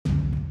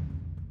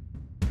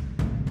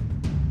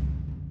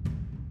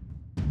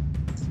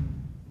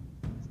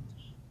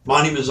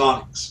My name is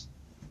Onyx.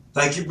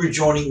 Thank you for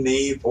joining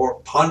me for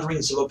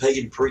Ponderings of a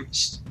Pagan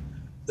Priest.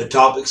 The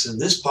topics in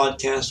this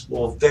podcast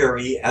will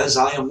vary as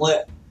I am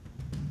led.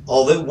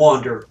 All that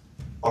wander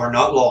are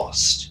not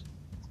lost.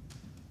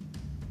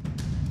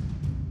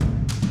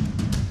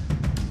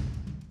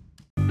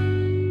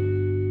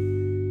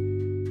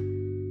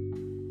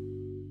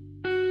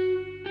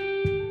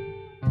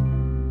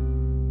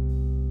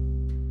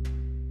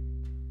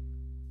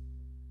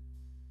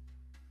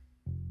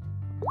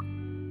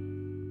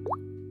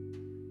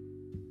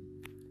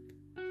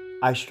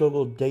 I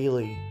struggle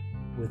daily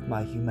with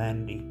my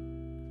humanity.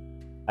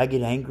 I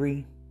get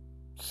angry,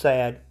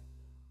 sad,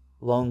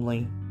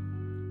 lonely,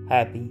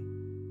 happy,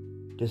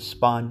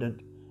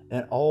 despondent,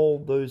 and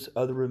all those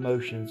other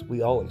emotions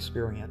we all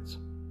experience.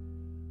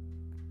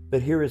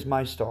 But here is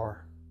my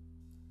star.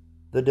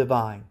 The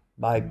divine,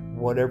 by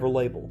whatever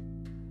label,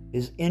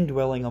 is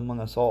indwelling among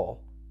us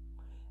all.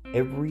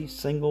 Every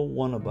single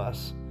one of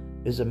us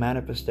is a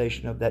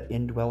manifestation of that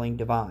indwelling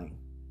divine.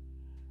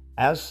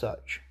 As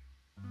such,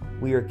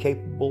 we are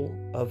capable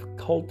of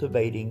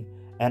cultivating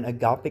an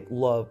agapic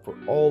love for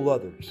all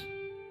others,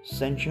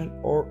 sentient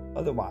or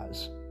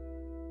otherwise.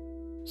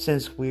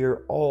 Since we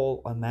are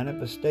all a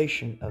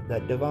manifestation of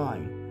that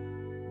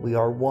divine, we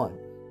are one.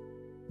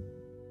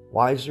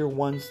 Wiser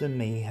ones than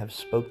me have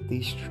spoke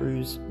these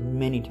truths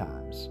many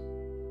times.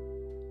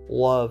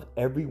 Love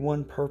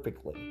everyone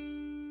perfectly.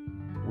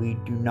 We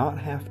do not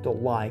have to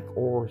like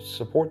or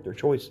support their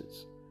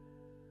choices.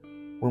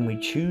 When we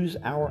choose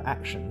our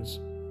actions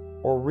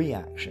or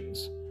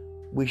reactions,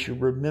 we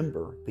should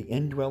remember the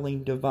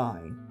indwelling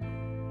divine,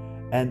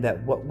 and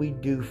that what we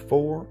do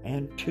for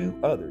and to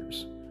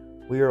others,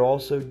 we are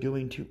also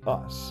doing to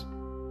us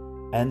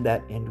and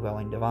that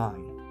indwelling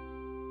divine.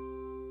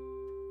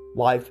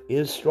 Life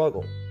is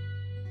struggle.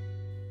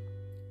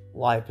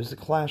 Life is a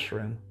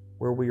classroom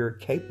where we are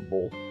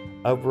capable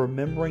of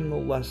remembering the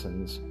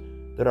lessons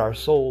that our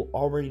soul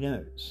already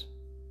knows.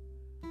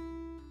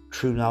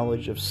 True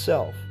knowledge of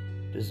self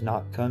does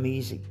not come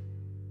easy.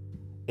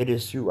 It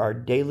is through our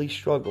daily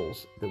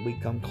struggles that we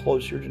come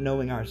closer to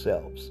knowing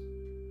ourselves.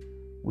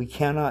 We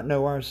cannot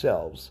know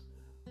ourselves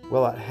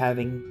without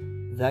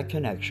having that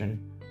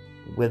connection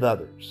with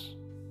others.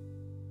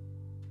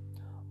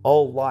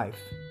 All life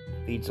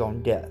feeds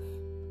on death.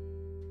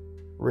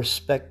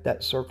 Respect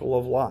that circle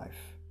of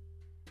life.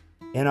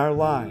 In our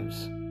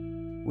lives,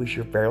 we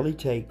should fairly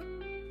take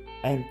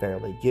and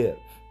fairly give.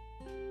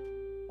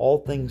 All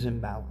things in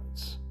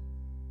balance.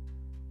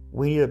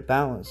 We need a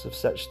balance of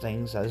such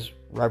things as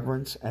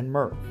reverence and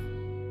mirth.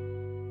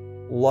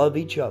 Love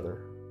each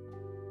other.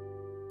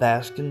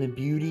 Bask in the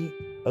beauty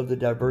of the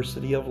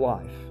diversity of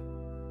life.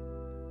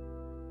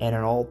 And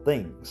in all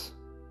things,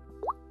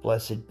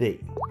 blessed be.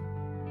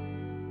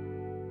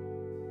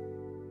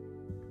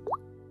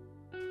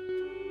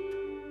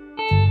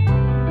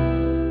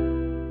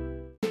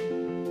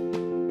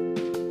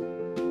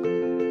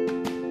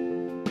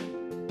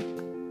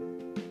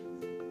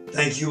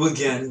 Thank you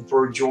again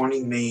for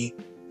joining me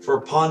for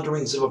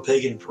Ponderings of a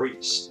Pagan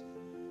Priest.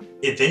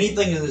 If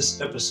anything in this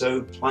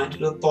episode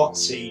planted a thought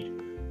seed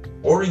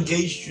or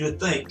engaged you to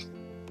think,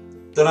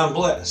 then I'm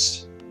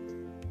blessed.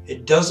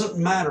 It doesn't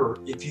matter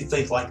if you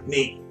think like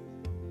me,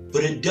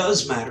 but it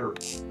does matter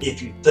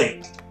if you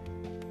think.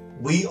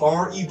 We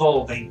are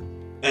evolving,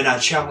 and I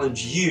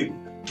challenge you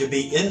to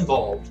be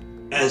involved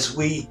as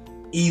we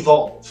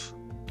evolve.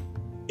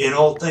 In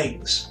all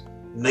things,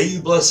 may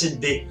you blessed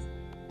be.